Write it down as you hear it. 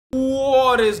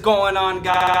What is going on,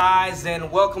 guys, and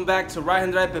welcome back to Right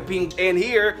Hand Drive Pepin. And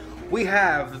here we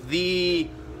have the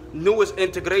newest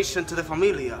integration to the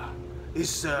familia.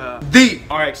 It's the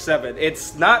RX-7.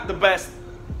 It's not the best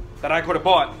that I could have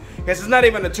bought. It's not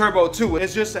even a turbo 2.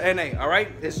 It's just an NA, all right?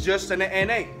 It's just an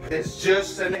NA. It's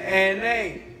just an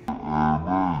NA.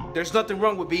 There's nothing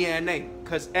wrong with being NA,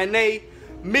 because NA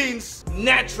means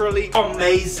naturally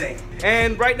amazing.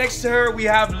 And right next to her we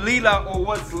have Lila, or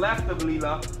what's left of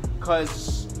Lila,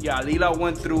 because yeah, Lila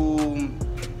went through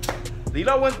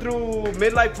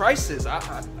midlife crisis.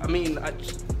 I mean, I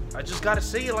just gotta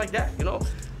say it like that, you know.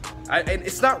 And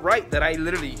it's not right that I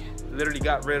literally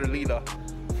got rid of Lila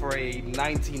for a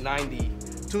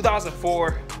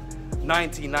 2004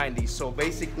 1990. So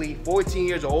basically 14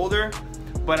 years older.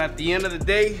 But at the end of the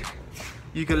day,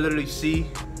 you can literally see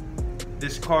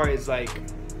this car is like,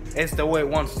 it's the way it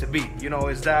wants to be. You know,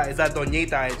 it's that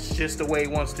doñita. It's just the way it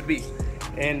wants to be.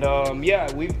 And yeah,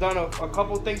 we've done a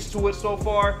couple things to it so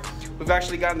far. We've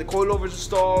actually gotten the coilovers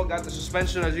installed, got the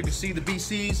suspension, as you can see, the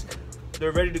BCs.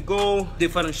 They're ready to go. The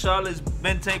differential has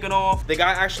been taken off. The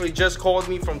guy actually just called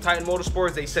me from Titan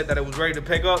Motorsports. They said that it was ready to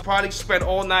pick up. Probably spent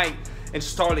all night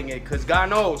installing it, because God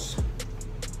knows,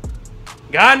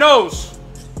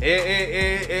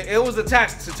 it was a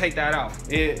task to take that out.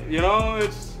 You know,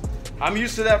 I'm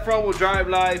used to that front wheel drive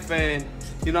life, and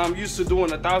you know, I'm used to doing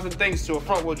 1,000 things to a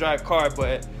front wheel drive car,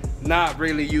 but not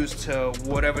really used to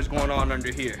whatever's going on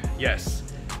under here. Yes,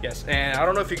 and I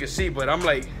don't know if you can see, but I'm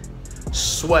like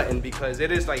sweating because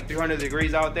it is like 300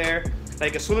 degrees out there.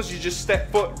 Like as soon as you just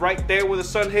step foot right there where the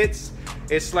sun hits,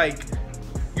 it's like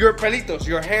your pelitos,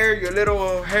 your hair, your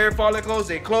little hair follicles,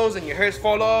 they close and your hairs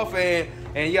fall off, and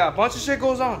yeah, a bunch of shit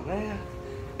goes on, man.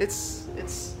 It's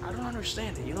I don't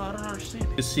understand it, you know, I don't understand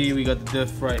it. You see, we got the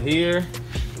diff right here.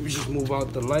 Let me just move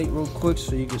out the light real quick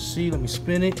so you can see. Let me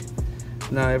spin it.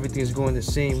 Now everything's going the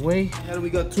same way. And we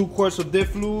got 2 quarts of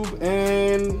diff lube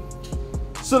and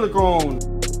silicone.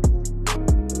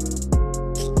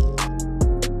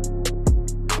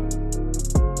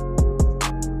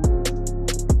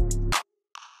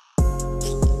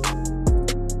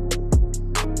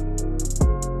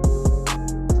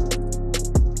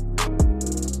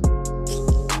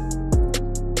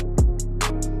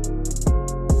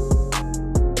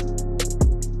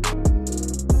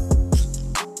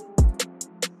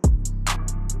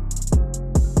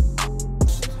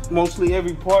 Mostly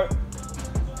every part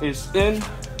is in.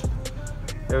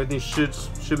 Everything should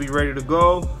be ready to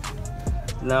go.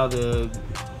 Now the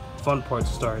fun part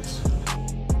starts.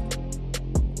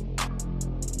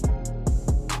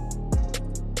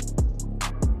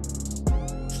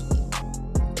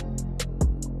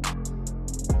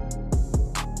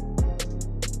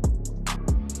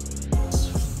 It's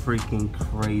freaking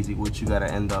crazy what you gotta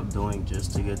end up doing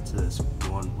just to get to this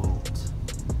 1 volt.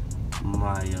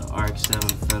 My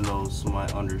RX-7 fellows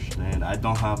might understand. I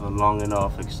don't have a long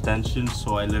enough extension,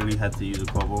 so I literally had to use a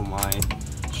couple of my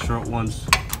short ones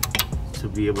to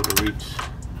be able to reach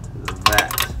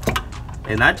that.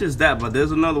 And not just that, but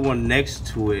there's another one next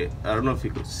to it. I don't know if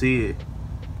you can see it.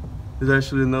 There's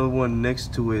actually another one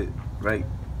next to it right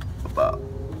about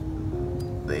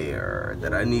there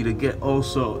that I need to get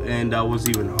also, and that was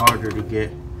even harder to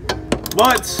get.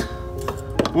 But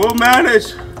we'll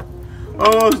manage.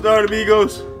 Almost done,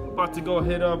 amigos. About to go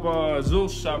hit up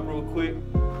Zul's shop real quick.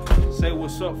 Say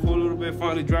what's up for a little bit.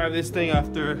 Finally drive this thing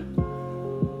after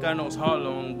God knows how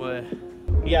long. But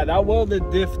yeah, that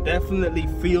welded diff definitely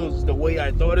feels the way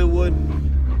I thought it would. You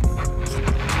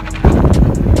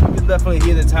can definitely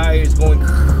hear the tires going.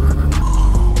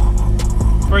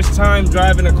 First time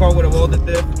driving a car with a welded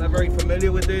diff. Not very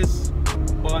familiar with this,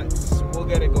 but we'll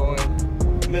get it going.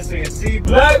 Missing a seat.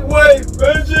 Lightweight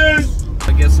vengeance!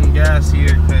 I get some gas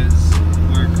here because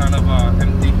we're kind of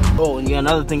empty. Oh, and yeah,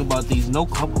 another thing about these, no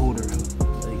cup holder.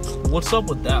 Like, what's up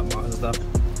with that, Mazda?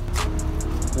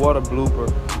 What a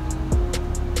blooper.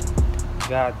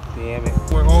 God damn it.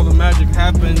 Where all the magic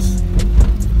happens,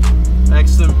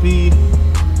 XMP.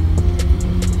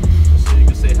 So you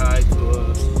can say hi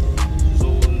to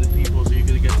Zoe and the people so you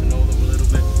can get to know them a little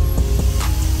bit.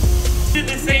 Did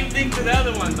the same thing to the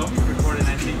other one. Don't be recording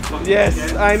that thing.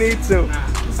 Yes, I need to. Nah.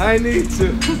 I need to.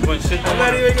 I'm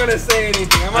not even gonna say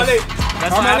anything. I'm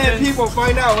gonna let people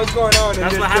find out what's going on.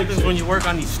 That's what happens when you work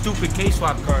on these stupid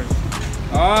K-swap cars.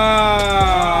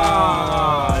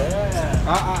 Ah,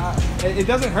 yeah. It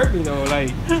doesn't hurt me though.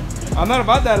 Like, I'm not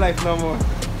about that life no more.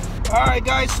 All right,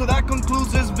 guys. So that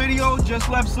concludes this video. Just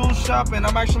left Zul's shop, and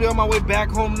I'm actually on my way back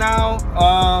home now.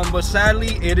 But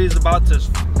sadly, it's about to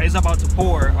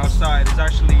pour outside. It's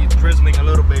actually drizzling a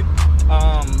little bit.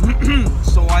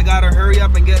 So I gotta hurry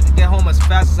up and get home as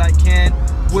fast as I can,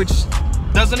 which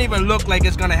doesn't even look like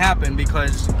it's gonna happen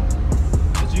because,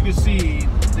 as you can see,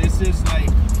 this is like,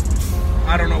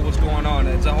 I don't know what's going on.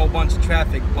 It's a whole bunch of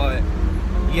traffic, but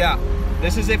yeah,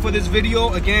 this is it for this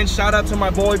video. Again, shout out to my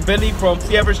boy Billy from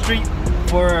Fiever Street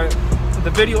for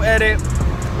the video edit.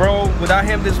 Bro, without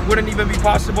him this wouldn't even be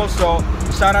possible, so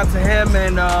shout out to him.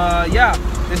 And yeah,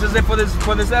 this is it for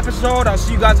this episode. I'll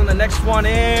see you guys on the next one,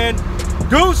 and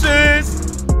deuces.